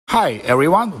Hi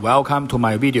everyone, welcome to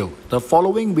my video. The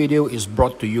following video is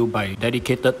brought to you by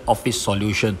Dedicated Office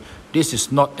Solution. This is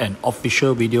not an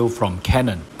official video from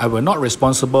Canon. I will not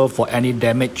responsible for any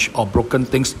damage or broken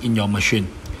things in your machine.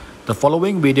 The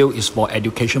following video is for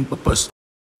education purpose.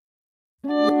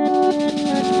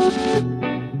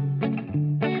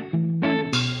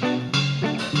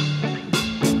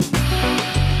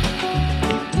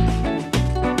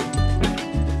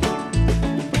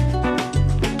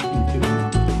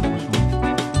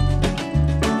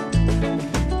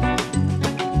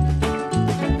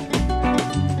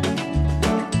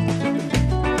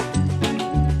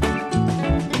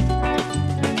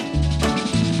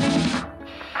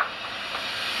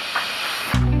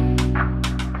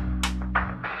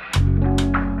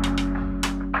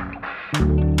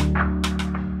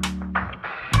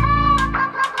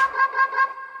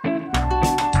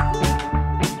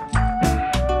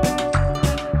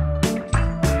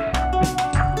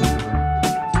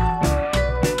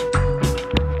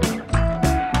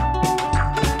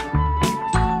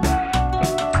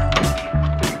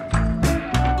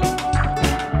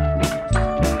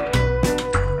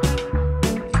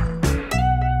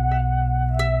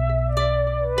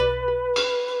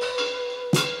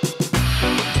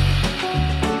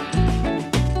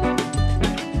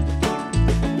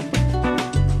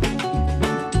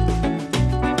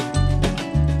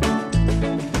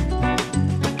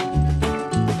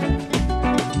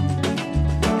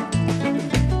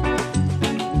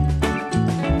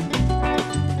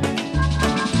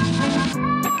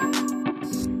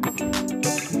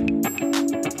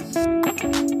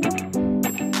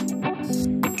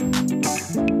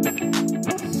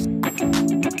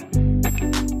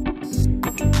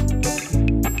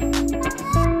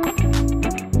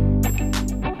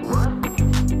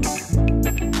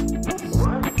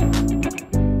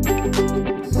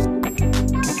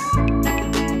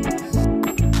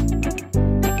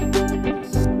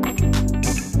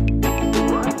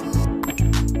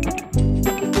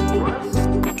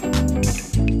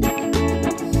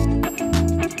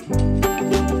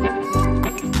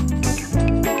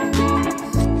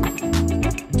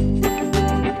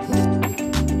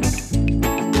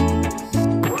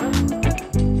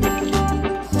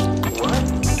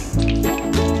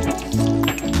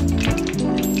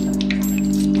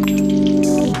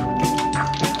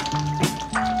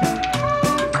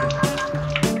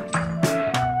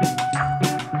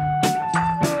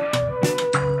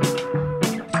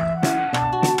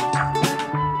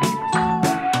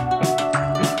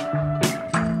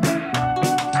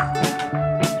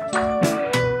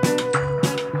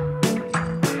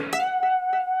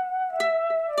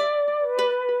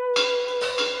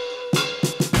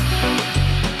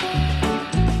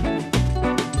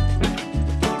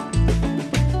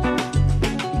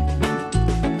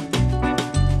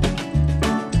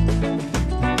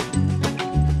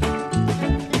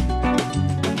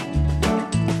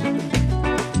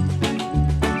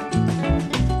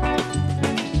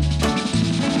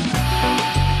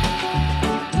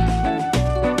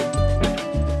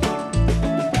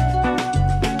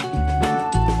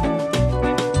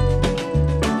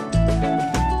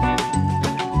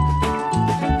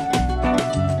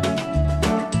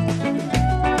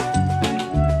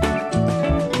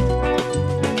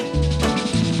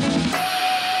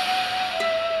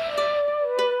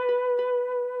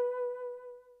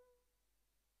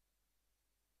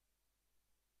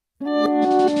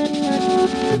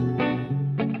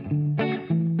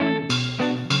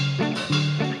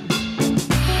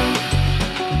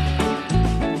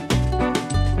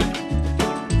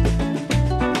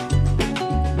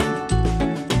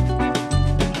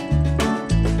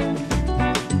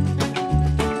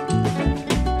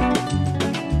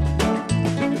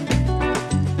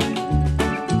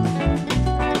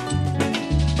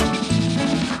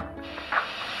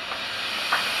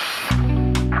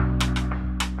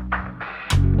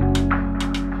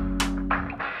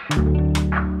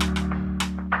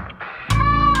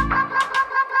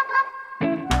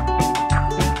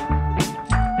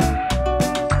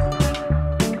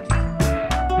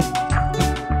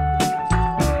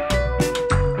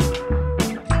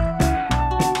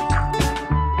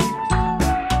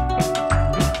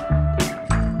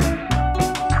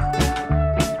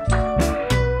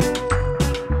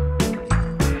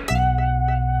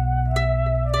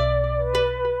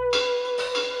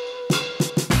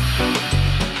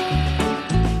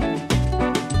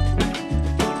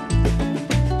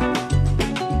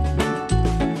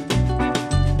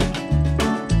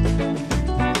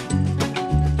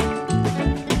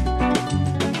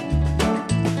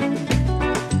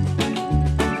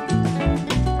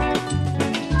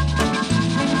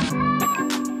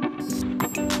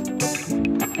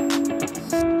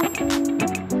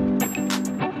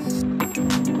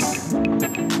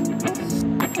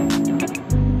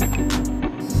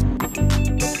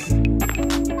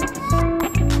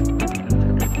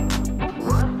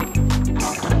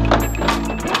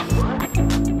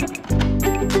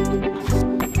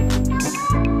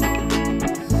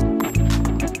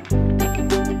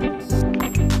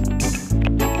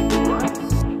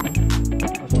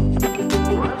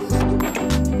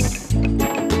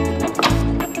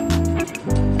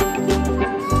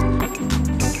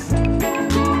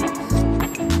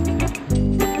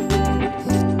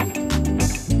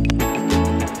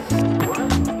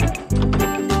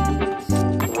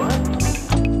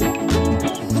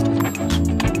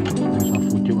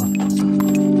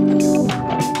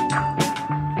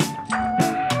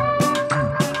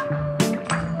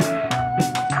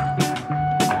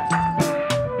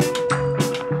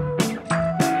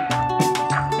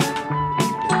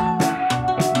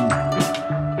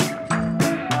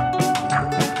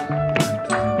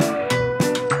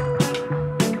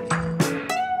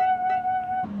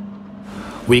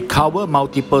 We cover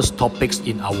multiple topics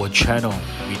in our channel.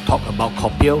 We talk about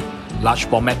copier, large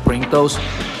format printers,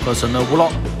 personal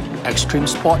vlog, extreme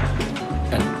sport,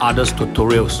 and others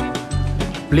tutorials.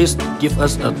 Please give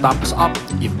us a thumbs up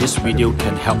if this video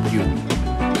can help you.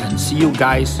 And see you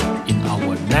guys in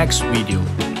our next video.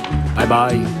 Bye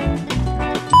bye.